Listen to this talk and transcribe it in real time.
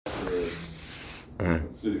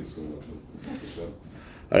All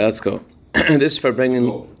right, let's go. This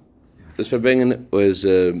Farbrengen was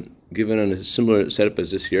given on a similar setup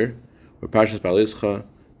as this year, where Parshas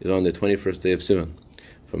is on the 21st day of Sivan,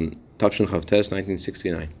 from Tavshin Chavtes,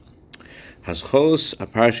 1969. Haschos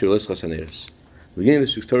aparshi v'lischas haneres. The beginning of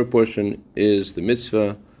this week's Torah portion is the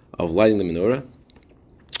mitzvah of lighting the menorah.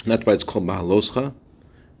 And that's why it's called Mahaloscha.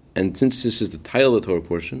 And since this is the title of the Torah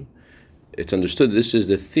portion, it's understood this is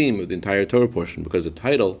the theme of the entire Torah portion, because the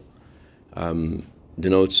title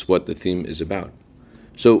denotes what the theme is about.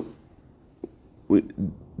 So,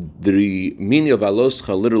 the meaning of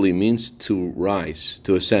Aloscha literally means to rise,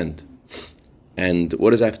 to ascend. And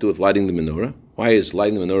what does that have to do with lighting the menorah? Why is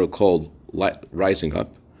lighting the menorah called rising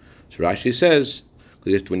up? So Rashi says,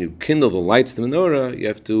 because when you kindle the lights of the menorah, you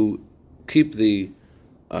have to keep the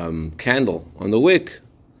candle on the wick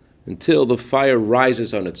until the fire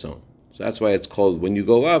rises on its own. So that's why it's called when you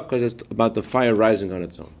go up, because it's about the fire rising on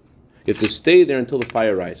its own. You have to stay there until the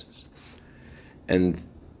fire rises. And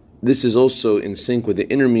this is also in sync with the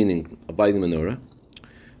inner meaning of lighting the menorah.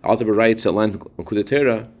 Alter writes at line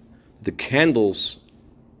Kudetera, the candles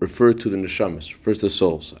refer to the neshamas, refers to the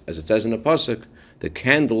souls. As it says in the pasuk, the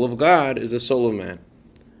candle of God is the soul of man.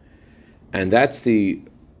 And that's the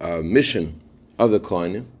mission of the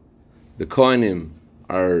Kohanim. The Kohanim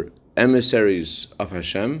are emissaries of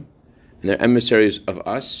Hashem, and they're emissaries of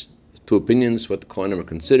us. Two opinions, what the Kohanim are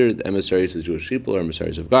considered. The emissaries of the Jewish people are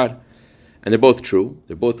emissaries of God. And they're both true.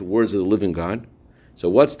 They're both words of the living God. So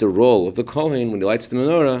what's the role of the Kohen when he lights the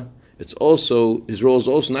menorah? His role is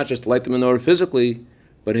also not just to light the menorah physically,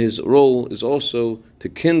 but his role is also to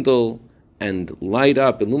kindle and light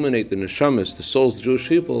up, illuminate the neshamas, the souls of the Jewish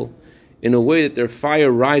people, in a way that their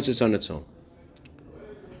fire rises on its own.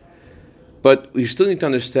 But we still need to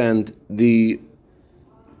understand the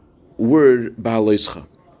word Ba'aloischa,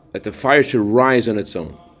 that the fire should rise on its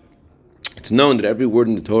own. It's known that every word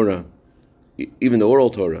in the Torah, even the oral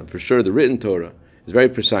Torah, for sure the written Torah, is very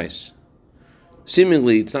precise.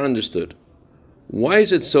 Seemingly, it's not understood. Why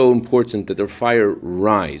is it so important that the fire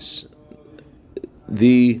rise?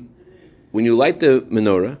 When you light the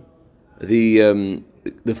menorah, the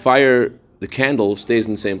fire, the candle stays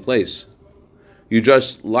in the same place. You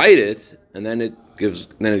just light it, and then it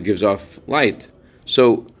gives off light.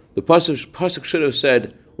 So the pasuk should have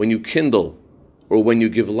said when you kindle or when you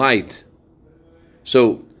give light.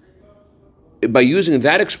 So by using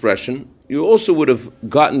that expression, you also would have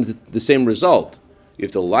gotten the same result. You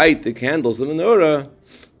have to light the candles, the menorah,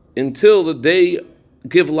 until they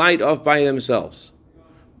give light off by themselves.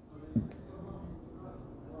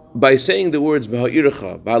 By saying the words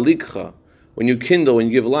B'ha'ircha, Ba'alikcha, when you kindle, when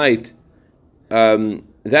you give light,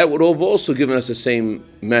 that would have also given us the same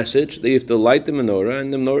message, that you have to light the menorah,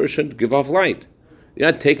 and the menorah should give off light.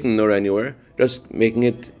 You're not taking the menorah anywhere, just making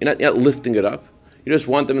it, you're not lifting it up. You just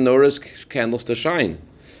want the menorah's candles to shine.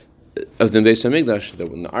 Of the Beis Hamikdash, that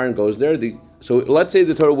when the iron goes there, so let's say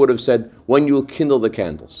the Torah would have said, when you kindle the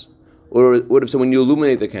candles, or it would have said, when you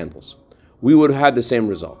illuminate the candles, we would have had the same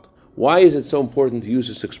result. Why is it so important to use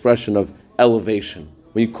this expression of elevation,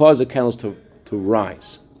 when you cause the candles to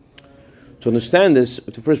rise? To understand this, we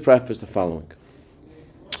have to first preface the following.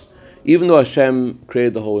 Even though Hashem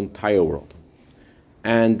created the whole entire world,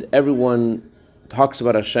 and everyone talks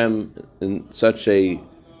about Hashem in such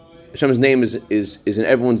Hashem's name is in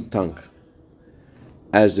everyone's tongue.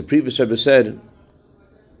 As the previous Rebbe said,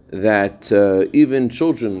 that even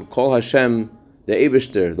children call Hashem the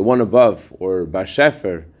Eibishter, the one above, or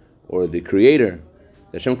Bashefer, or the Creator.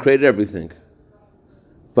 Hashem created everything.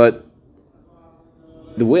 But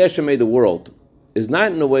the way Hashem made the world is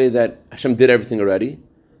not in a way that Hashem did everything already,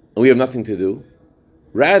 and we have nothing to do.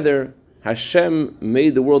 Rather, Hashem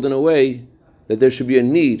made the world in a way that there should be a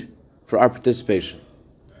need for our participation.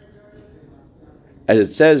 As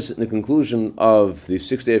it says in the conclusion of the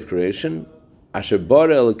sixth day of creation, Asher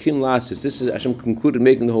bara Elokim la'ases. This is Hashem concluded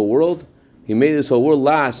making the whole world. He made this whole world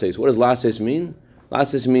la'ases. What does la'ases mean?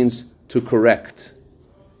 La'ases means to correct.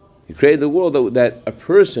 He created the world that a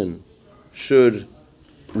person should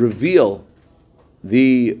reveal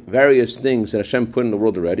the various things that Hashem put in the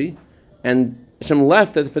world already, and Hashem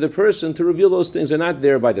left that for the person to reveal those things. They're not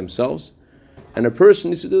there by themselves, and a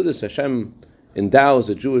person needs to do this. Hashem endows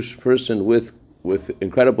a Jewish person with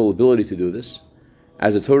incredible ability to do this.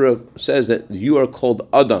 As the Torah says that you are called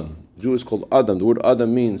Adam. Jew is called Adam. The word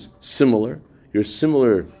Adam means similar. You're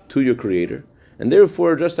similar to your Creator. And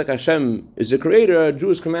therefore, just like Hashem is a Creator, a Jew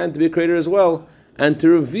is commanded to be a Creator as well, and to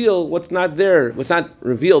reveal what's not there, what's not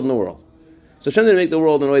revealed in the world. So Hashem didn't make the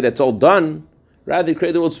world in a way that's all done. Rather, He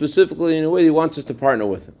created the world specifically in a way He wants us to partner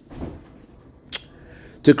with Him.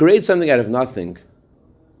 To create something out of nothing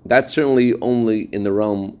that's certainly only in the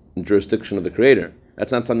realm and jurisdiction of the Creator.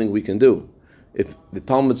 That's not something we can do. If the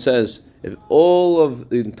Talmud says, if all of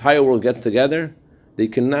the entire world gets together, they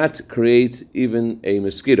cannot create even a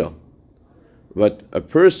mosquito. But a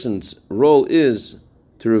person's role is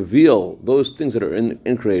to reveal those things that are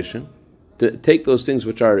in creation, to take those things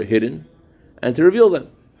which are hidden, and to reveal them.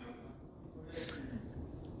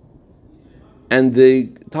 And the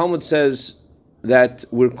Talmud says that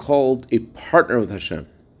we're called a partner with Hashem.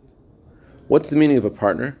 What's the meaning of a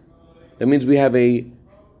partner? That means we have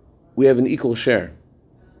an equal share.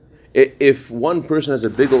 If one person has a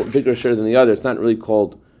bigger share than the other, it's not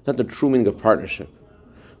the true meaning of partnership.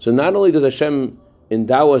 So not only does Hashem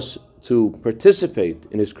endow us to participate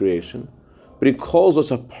in His creation, but He calls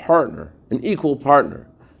us a partner, an equal partner,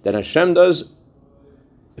 that Hashem does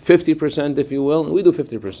 50%, if you will, and we do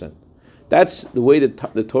 50%. That's the way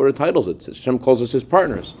that the Torah titles it. Hashem calls us His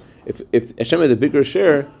partners. If Hashem had a bigger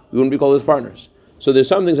share, we wouldn't be called His partners. So there's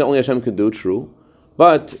some things that only Hashem can do, true,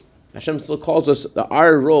 but Hashem still calls us,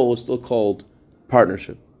 our role is still called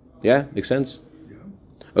partnership. Yeah? Make sense? Yeah.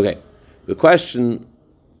 Okay. The question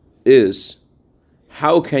is,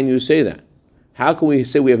 how can you say that? How can we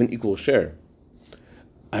say we have an equal share?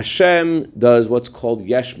 Hashem does what's called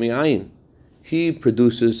yesh me'ayin. He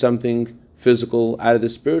produces something physical out of the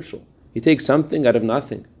spiritual. He takes something out of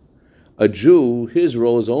nothing. A Jew, his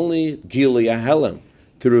role is only gilui hahelem,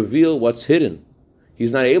 to reveal what's hidden.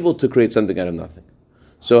 He's not able to create something out of nothing.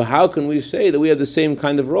 So how can we say that we have the same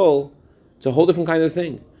kind of role? It's a whole different kind of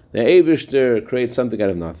thing. The Eibishter creates something out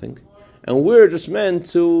of nothing, and we're just meant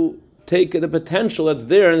to take the potential that's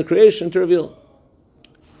there in the creation to reveal.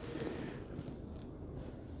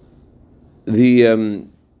 The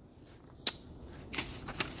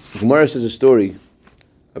Gemara says a story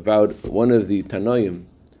about one of the Tanoim,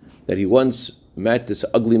 that he once met this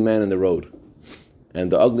ugly man on the road.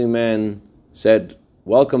 And the ugly man said,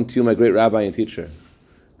 "Welcome to you, my great rabbi and teacher."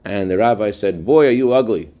 And the rabbi said, "Boy, are you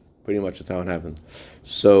ugly." Pretty much that's how it happened.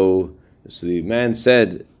 So the man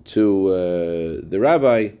said to the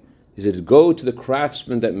rabbi, he said, "Go to the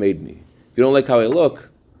craftsman that made me. If you don't like how I look,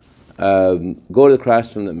 go to the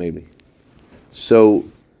craftsman that made me." So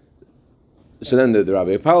then the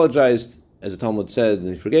rabbi apologized, as the Talmud said,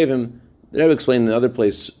 and he forgave him. The rabbi explained in another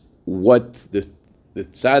place what the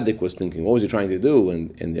tzaddik was thinking. What was he trying to do?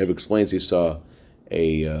 And the rabbi explains he saw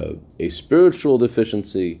a spiritual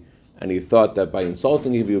deficiency, and he thought that by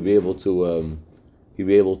insulting him, he would be able to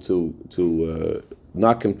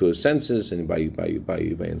knock him to his senses, and by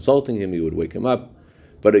insulting him, he would wake him up.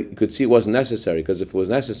 But you could see it wasn't necessary, because if it was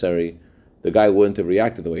necessary, the guy wouldn't have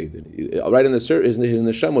reacted the way he did. Right in the his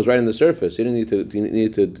neshama was right in the surface. He didn't need to. He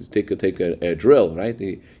needed to take a drill. Right?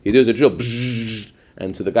 He does a drill,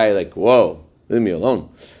 and so the guy like, "Whoa, leave me alone."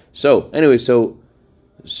 So anyway,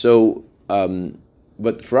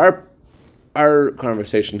 but for our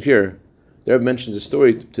conversation here, the Rebbe mentions a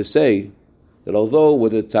story to say that although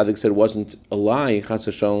what the tzaddik said wasn't a lie, chas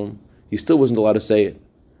v'shalom, he still wasn't allowed to say it,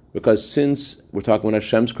 because since we're talking about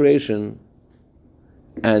Hashem's creation,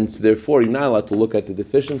 and therefore you're not allowed to look at the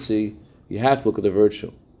deficiency, you have to look at the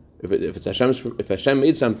virtue. If Hashem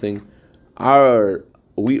made something, we're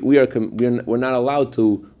not allowed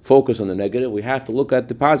to focus on the negative. We have to look at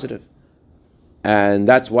the positive. And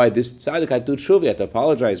that's why this tzaddik had to tshuva, had to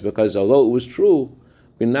apologize, because although it was true,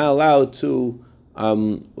 we're not allowed to.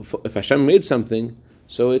 If Hashem made something,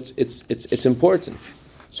 so it's important.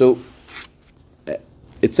 So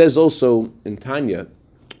it says also in Tanya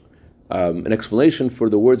an explanation for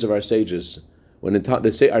the words of our sages. When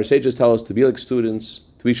our sages tell us to be like students,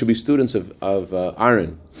 we should be students of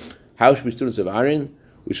Aaron. How should we be students of Aaron?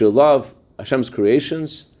 We should love Hashem's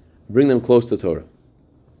creations, bring them close to Torah.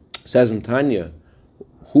 It says in Tanya,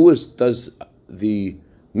 does the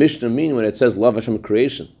Mishnah mean when it says love Hashem's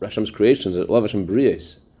creations, love Hashem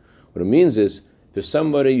briyos? What it means is, if there's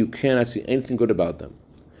somebody you cannot see anything good about them,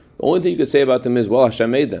 the only thing you could say about them is, well,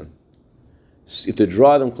 Hashem made them. You have to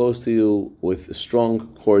draw them close to you with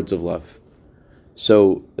strong cords of love.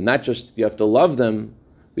 So not just you have to love them,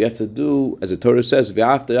 we have to do, as the Torah says,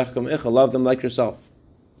 love them like yourself.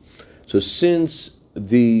 So since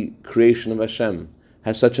the creation of Hashem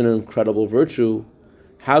has such an incredible virtue,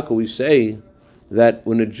 how can we say that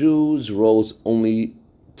when a Jew's role is only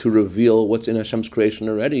to reveal what's in Hashem's creation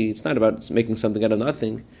already, it's not about making something out of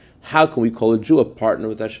nothing? How can we call a Jew a partner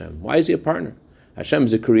with Hashem? Why is he a partner? Hashem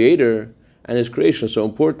is a creator, and his creation is so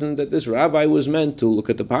important that this rabbi was meant to look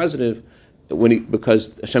at the positive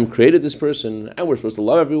because Hashem created this person, and we're supposed to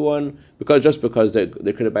love everyone because they're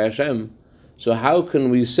created by Hashem. So how can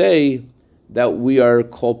we say that we are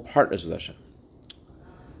called partners with Hashem?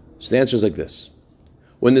 So the answer is like this.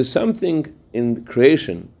 When there's something in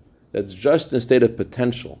creation that's just in a state of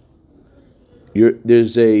potential,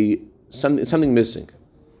 there's something missing.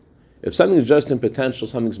 If something's just in potential,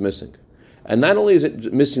 something's missing. And not only is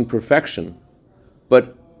it missing perfection,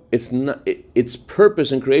 but its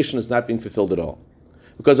purpose in creation is not being fulfilled at all.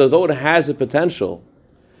 Because although it has a potential,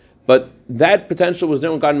 but that potential was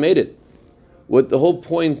there when God made it. What the whole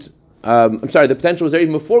point, the potential was there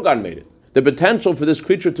even before God made it. The potential for this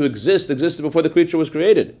creature to existed before the creature was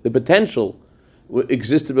created. The potential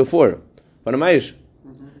existed before.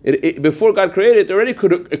 Before God created it, already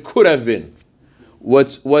it could have been.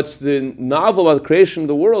 What's the novel about the creation of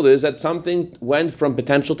the world is that something went from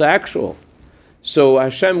potential to actual. So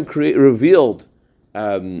Hashem revealed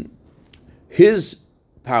His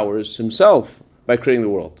powers Himself by creating the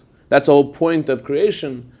world. That's the whole point of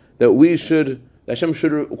creation, that Hashem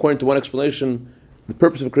should, according to one explanation, the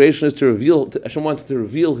purpose of creation is Hashem wanted to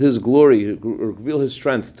reveal His glory, reveal His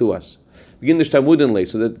strength to us. Begin the Talmudinle,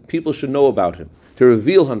 so that people should know about Him, to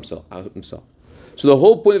reveal Himself. So the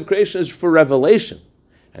whole point of creation is for revelation.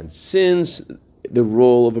 And since the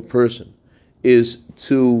role of a person is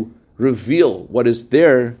to reveal what is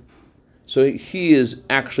there, so he is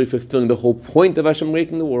actually fulfilling the whole point of Hashem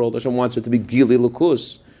making the world. Hashem wants it to be Gili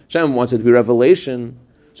Lukus. Hashem wants it to be revelation.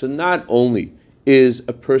 So not only is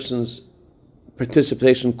a person's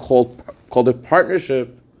participation called a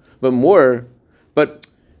partnership, but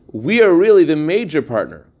we are really the major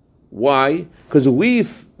partner. Why? Because we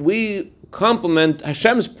complement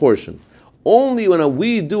Hashem's portion. Only when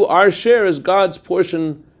we do our share is God's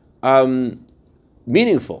portion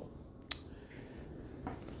meaningful.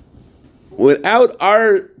 Without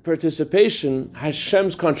our participation,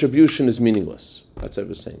 Hashem's contribution is meaningless. That's what I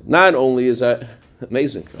was saying. Not only is that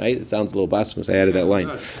amazing, right? It sounds a little blasphemous. I added that line.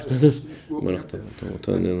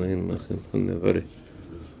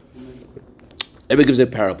 Everybody gives a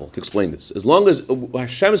parable to explain this. As long as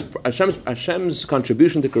Hashem's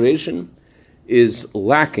contribution to creation is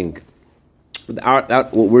lacking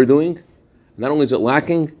without what we're doing, not only is it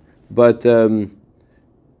lacking, but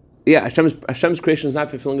Hashem's creation is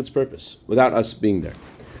not fulfilling its purpose without us being there.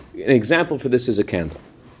 An example for this is a candle.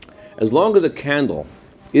 As long as a candle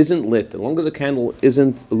isn't lit, as long as a candle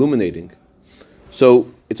isn't illuminating,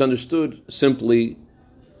 so it's understood simply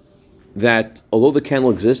that although the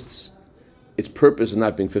candle exists, its purpose is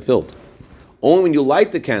not being fulfilled. Only when you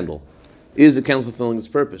light the candle is the candle fulfilling its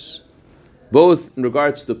purpose, both in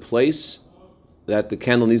regards to the place that the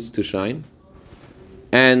candle needs to shine,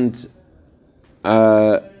 and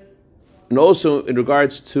also in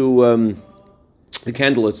regards to the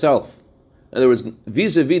candle itself. In other words,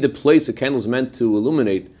 vis-a-vis the place the candle is meant to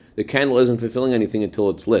illuminate, the candle isn't fulfilling anything until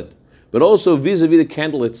it's lit. But also vis-a-vis the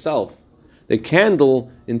candle itself, the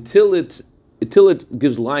candle, until it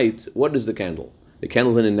gives light, what is the candle? The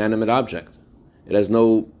candle is an inanimate object. It has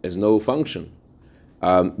no function.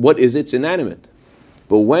 What is it? It's inanimate.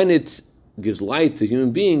 But when it gives light to a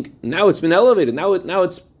human being, now it's been elevated. Now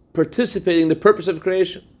it's participating in the purpose of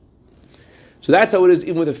creation. So that's how it is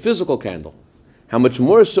even with a physical candle. How much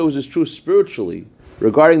more so is this true spiritually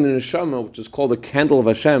regarding the neshama, which is called the candle of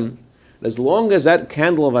Hashem. As long as that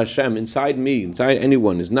candle of Hashem inside me, inside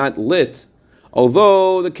anyone, is not lit,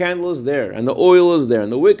 although the candle is there, and the oil is there,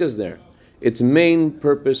 and the wick is there, its main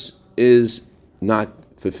purpose is not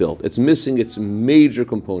fulfilled. It's missing its major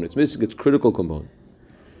component. It's missing its critical component.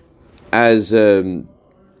 As the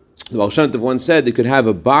Baal Shem Tov once said, you could have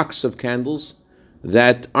a box of candles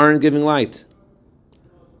that aren't giving light.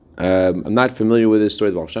 I'm not familiar with this story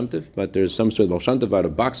of Baal Shem Tov, but there's some story of Baal Shem Tov about a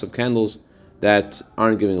box of candles that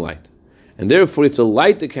aren't giving light. And therefore you have to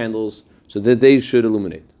light the candles so that they should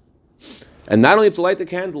illuminate. And not only have to light the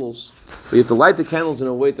candles, but you have to light the candles in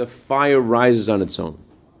a way that the fire rises on its own.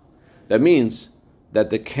 That means that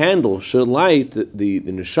the candle should light, the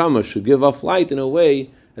neshama should give off light in a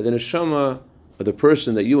way that the neshama of the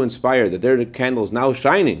person that you inspire, that their candle is now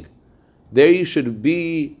shining, there you should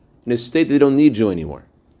be in a state that they don't need you anymore.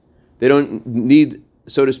 They don't need,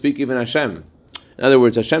 so to speak, even Hashem. In other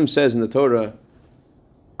words, Hashem says in the Torah,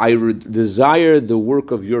 I desire the work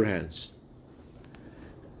of your hands.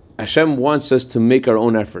 Hashem wants us to make our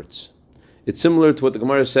own efforts. It's similar to what the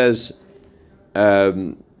Gemara says,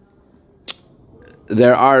 there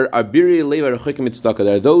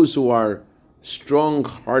are those who are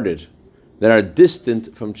strong-hearted, that are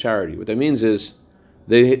distant from charity. What that means is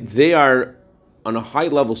they are on a high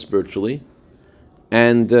level spiritually,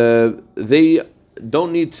 and they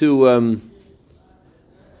don't need to.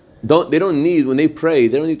 They don't need, when they pray,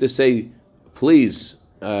 they don't need to say, please,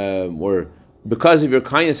 or because of your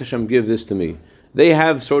kindness, Hashem, give this to me. They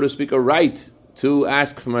have, so to speak, a right to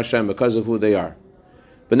ask from Hashem because of who they are.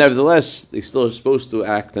 But nevertheless, they still are supposed to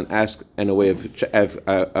act and ask in a way of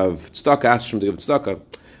tzedakah, ask Hashem to give tzedakah.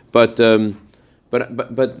 But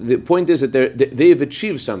the point is that they've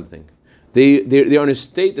achieved something. They're in a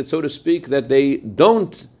state that, so to speak, that they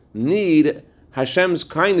don't need Hashem's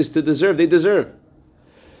kindness to deserve. They deserve.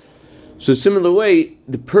 So, similar way,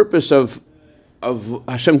 the purpose of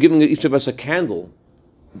Hashem giving each of us a candle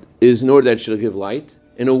is in order that it should give light,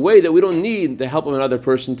 in a way that we don't need the help of another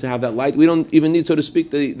person to have that light. We don't even need, so to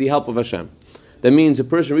speak, the help of Hashem. That means a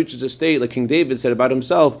person reaches a state, like King David said about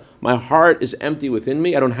himself, my heart is empty within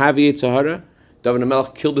me, I don't have Yetzer Hara. David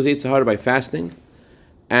HaMelech killed his Yetzer Hara by fasting.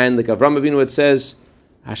 And like Avraham Avinu, it says,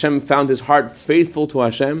 Hashem found his heart faithful to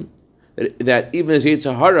Hashem, that even his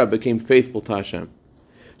Yetzer Hara became faithful to Hashem.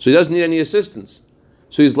 So he doesn't need any assistance.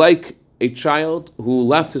 So he's like a child who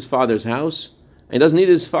left his father's house and doesn't need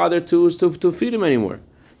his father to feed him anymore.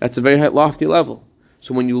 That's a very lofty level.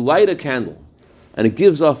 So when you light a candle and it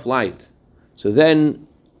gives off light, so then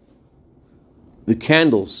the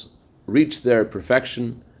candles reach their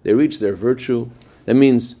perfection, they reach their virtue. That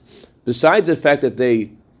means, besides the fact that they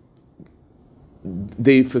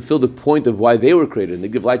fulfill the point of why they were created and they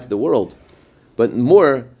give light to the world, but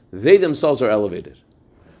more, they themselves are elevated.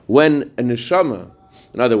 When a neshama,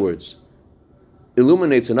 in other words,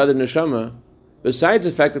 illuminates another neshama, besides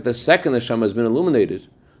the fact that the second neshama has been illuminated,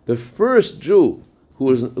 the first Jew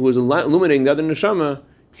who is illuminating the other neshama,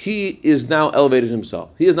 he is now elevated himself.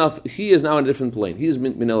 He is now on a different plane. He has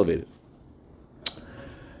been elevated.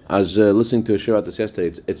 I was listening to a show about this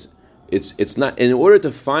yesterday. It's not, in order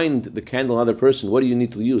to find the candle in another person, what do you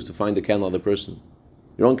need to use to find the candle in another person?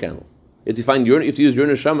 Your own candle. You have to use your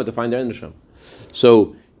neshama to find their neshama.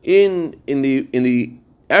 So in the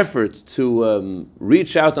effort to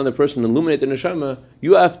reach out to another person and illuminate the neshama,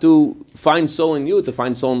 you have to find soul in you to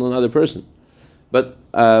find soul in another person. But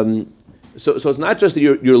so it's not just that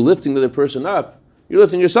you're lifting the other person up, you're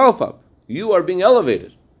lifting yourself up. You are being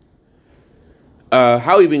elevated.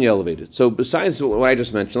 How are you being elevated? So besides what I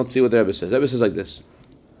just mentioned, let's see what the Rebbe says. The Rebbe says like this.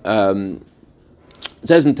 It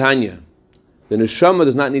says in Tanya, the neshama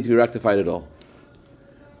does not need to be rectified at all.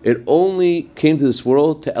 It only came to this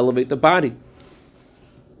world to elevate the body.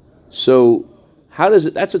 So how does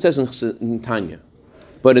it? That's what it says in Tanya.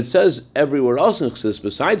 But it says everywhere else in Chassidus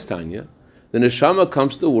besides Tanya, the neshama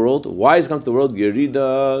comes to the world. Why does it come to the world?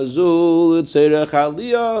 Yerida zul tzerech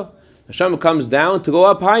aliyah. Neshama comes down to go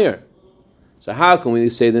up higher. So how can we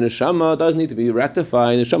say the neshama doesn't need to be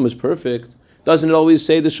rectified? The neshama is perfect. Doesn't it always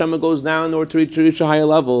say the neshama goes down in order to reach a higher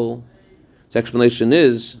level? Its explanation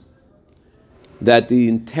is that the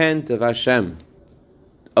intent of Hashem,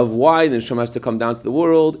 of why the neshama has to come down to the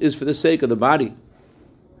world, is for the sake of the body.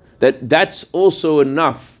 That's also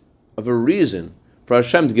enough of a reason for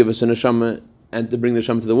Hashem to give us a neshama and to bring the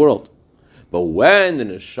neshama to the world. But when the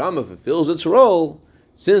neshama fulfills its role,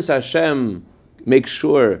 since Hashem makes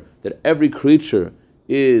sure that every creature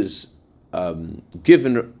is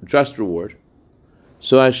given just reward,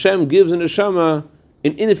 so Hashem gives the neshama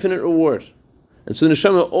an infinite reward. And so the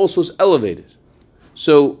neshama also is elevated.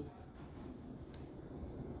 So,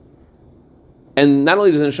 and not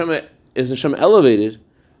only is the neshama elevated,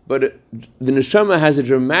 but the neshama has a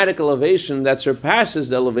dramatic elevation that surpasses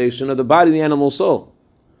the elevation of the body and the animal soul.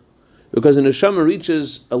 Because the neshama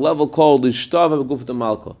reaches a level called Ishtav Gufta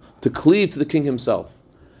Malka, to cleave to the king himself.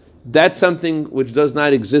 That's something which does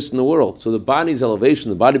not exist in the world. So the body's elevation,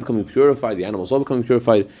 the body becoming purified, the animal soul becoming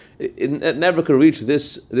purified, it never can reach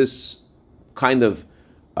this kind of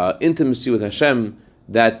intimacy with Hashem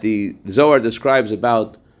that the Zohar describes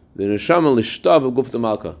about the neshama l'shtav of Gufta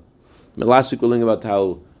Malka. Last week we were learning about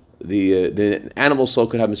how the animal soul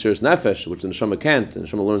could have Mesiras Nefesh, which the neshama can't. The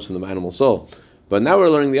neshama learns from the animal soul. But now we're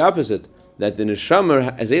learning the opposite, that the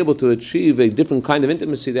neshama is able to achieve a different kind of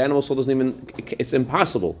intimacy the animal soul doesn't even, it's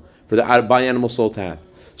impossible for the body animal soul to have.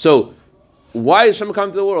 So, why is neshama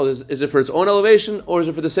coming to the world? Is it for its own elevation, or is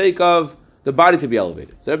it for the sake of the body to be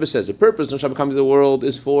elevated? The Rebbe says the purpose of neshama coming to the world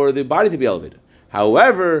is for the body to be elevated.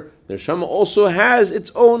 However, the neshama also has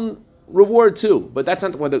its own reward too, but that's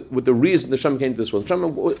not what the reason the neshama came to this world. The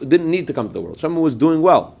neshama didn't need to come to the world. The neshama was doing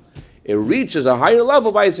well. It reaches a higher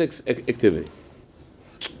level by its activity.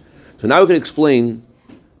 So now we can explain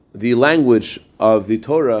the language of the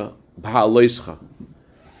Torah, Ba'aloischa,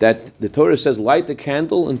 that the Torah says, light the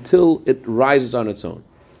candle until it rises on its own.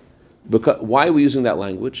 Why are we using that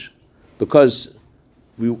language? Because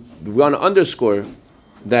we want to underscore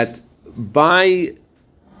that by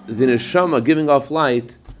the neshama giving off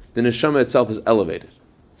light, the neshama itself is elevated.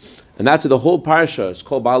 And that's what the whole parsha is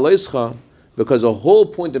called Ba'aloischa, because the whole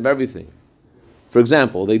point of everything For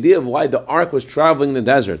example, the idea of why the ark was traveling in the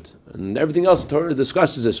desert and everything else the Torah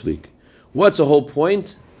discusses this week. What's the whole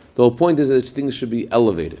point? The whole point is that things should be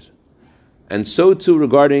elevated. And so too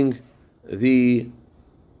regarding the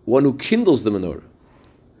one who kindles the menorah.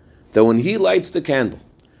 That when he lights the candle,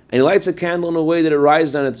 and he lights a candle in a way that it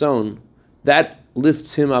rises on its own, that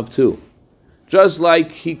lifts him up too. Just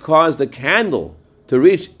like he caused the candle to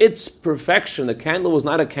reach its perfection. The candle was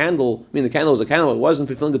not a candle, the candle was a candle, it wasn't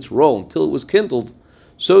fulfilling its role until it was kindled.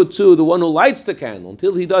 So too, the one who lights the candle,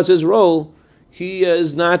 until he does his role,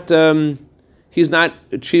 he's not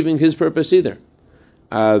achieving his purpose either.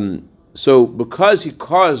 So because he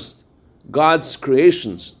caused God's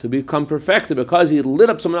creations to become perfected, because he lit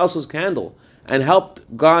up someone else's candle and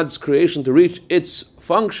helped God's creation to reach its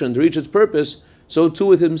function, to reach its purpose, so too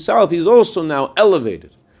with himself, he's also now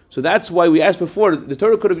elevated. So that's why we asked before, the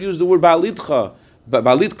Torah could have used the word ba'alitcha,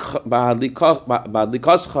 ba'alikascha,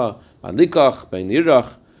 ba'alikach,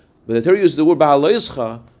 ba'nirach, but the Torah used the word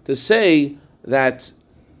ba'aloischa to say that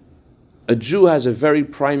a Jew has a very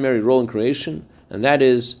primary role in creation, and that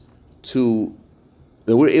is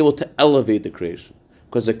that we're able to elevate the creation.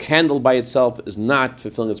 Because the candle by itself is not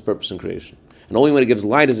fulfilling its purpose in creation. And only when it gives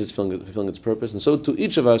light is it fulfilling its purpose. And so to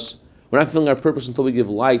each of us, we're not fulfilling our purpose until we give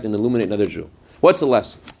light and illuminate another Jew. What's the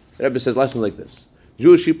lesson? The Rebbe says lessons like this.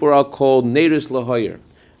 Jewish people are called Neiris Lahoyer.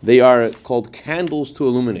 They are called candles to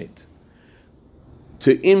illuminate,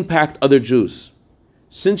 to impact other Jews.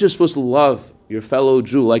 Since you're supposed to love your fellow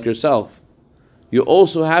Jew like yourself, you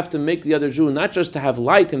also have to make the other Jew not just to have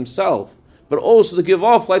light himself, but also to give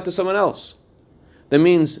off light to someone else. That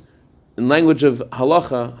means, in language of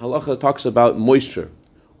halacha talks about moisture.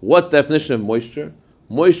 What's the definition of moisture?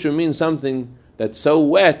 Moisture means something that's so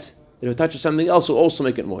wet that if it touches something else, it will also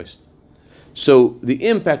make it moist. So the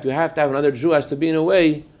impact you have to have on another Jew has to be in a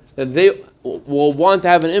way that they will want to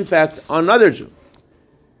have an impact on another Jew.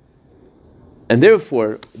 And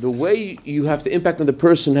therefore, the way you have to impact another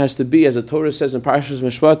person has to be, as the Torah says in Parshas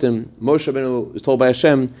Mishpatim, Moshe Rabbeinu is told by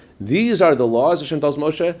Hashem, these are the laws Hashem tells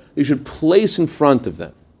Moshe, you should place in front of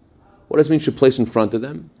them. What does it mean you should place in front of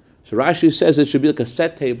them? So Rashi says it should be like a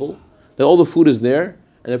set table, that all the food is there,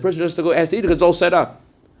 and the person just has to eat it because it's all set up.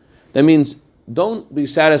 That means, don't be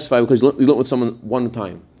satisfied because you learn with someone one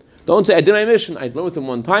time. Don't say, I did my mission, I learned with him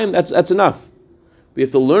one time, that's enough. We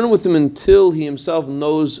have to learn with him until he himself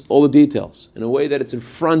knows all the details, in a way that it's in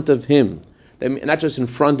front of him. Not just in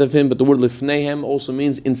front of him, but the word lifneihem also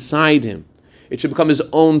means inside him. It should become his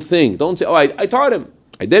own thing. Don't say, I taught him,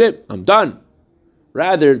 I did it, I'm done.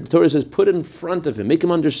 Rather, the Torah says, put it in front of him, make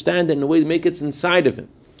him understand it in a way to make it inside of him.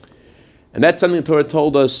 And that's something the Torah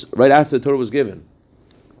told us right after the Torah was given.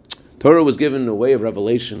 Torah was given in a way of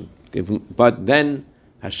revelation, but then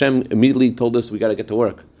Hashem immediately told us we got to get to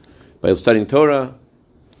work. By studying Torah,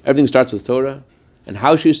 everything starts with Torah. And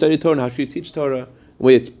how should you study Torah and how should you teach Torah? The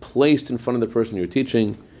way it's placed in front of the person you're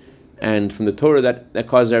teaching. And from the Torah, that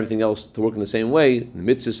causes everything else to work in the same way, the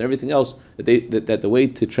mitzvahs, everything else, that the way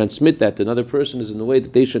to transmit that to another person is in the way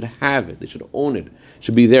that they should have it, they should own it, it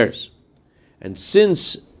should be theirs. And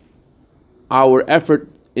since our effort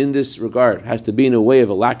in this regard has to be in a way of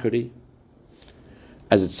alacrity,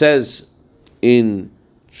 as it says in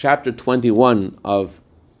chapter 21 of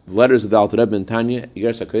Letters of the Alter Rebbe and Tanya,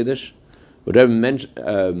 Yiras HaKodesh, where Rebbe mentioned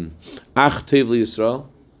Ach Tev Yisrael.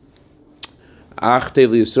 Ach Tev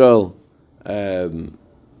Yisrael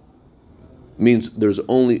means there's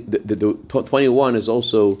only the 21 is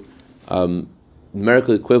also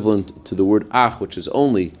numerical equivalent to the word Ach, which is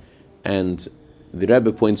only, and the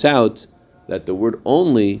Rebbe points out that the word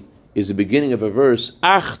only is the beginning of a verse.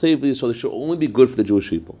 Ach Tev Yisrael, it should only be good for the Jewish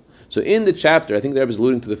people. So in the chapter, I think the Rebbe is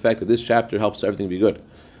alluding to the fact that this chapter helps everything be good.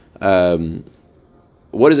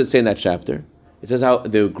 What does it say in that chapter? It says how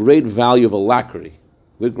the great value of alacrity,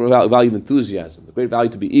 the great value of enthusiasm, the great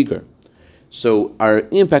value to be eager. So our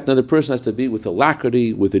impact on another person has to be with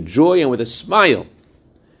alacrity, with a joy, and with a smile.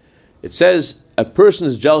 It says a person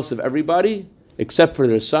is jealous of everybody except for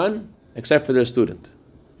their son, except for their student.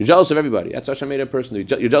 You're jealous of everybody. That's how Hashem made a person.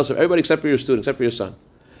 You're jealous of everybody except for your student, except for your son.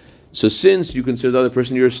 So since you consider the other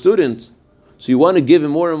person your student, so you want to give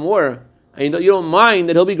him more and more, and you don't mind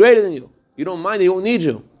that he'll be greater than you. You don't mind that he won't need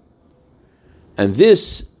you. And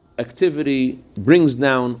this activity brings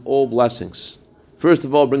down all blessings. First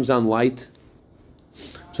of all, it brings down light,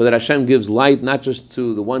 so that Hashem gives light not just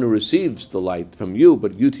to the one who receives the light from you,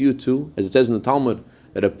 but you to you too. As it says in the Talmud,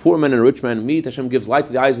 that a poor man and a rich man meet, Hashem gives light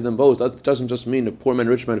to the eyes of them both. That doesn't just mean a poor man and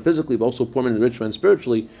a rich man physically, but also a poor man and a rich man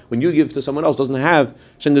spiritually. When you give to someone else, doesn't have,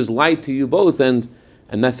 Hashem gives light to you both, and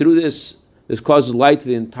that through this causes light to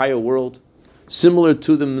the entire world, similar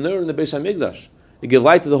to the menorah in the Beis HaMikdash. It gives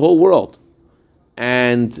light to the whole world.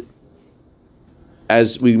 And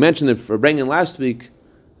as we mentioned in Farbrengen last week,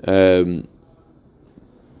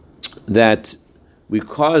 that we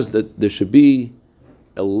caused that there should be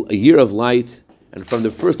a year of light, and from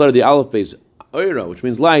the first letter of the Aleph Beis, Oira, which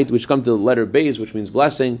means light, which comes to the letter Beis, which means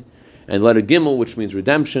blessing, and letter Gimel, which means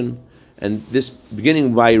redemption, and this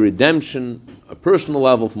beginning by redemption, a personal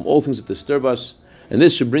level from all things that disturb us, and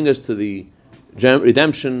this should bring us to the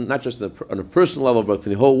redemption, not just on a personal level, but for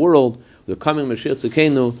the whole world, the coming Mashiach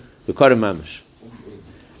Tzidkeinu, the Kodem Mamish.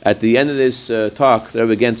 At the end of this talk, they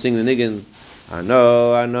again sing the niggin, I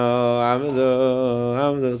know,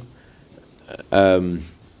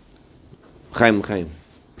 Chaim.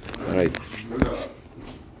 All right.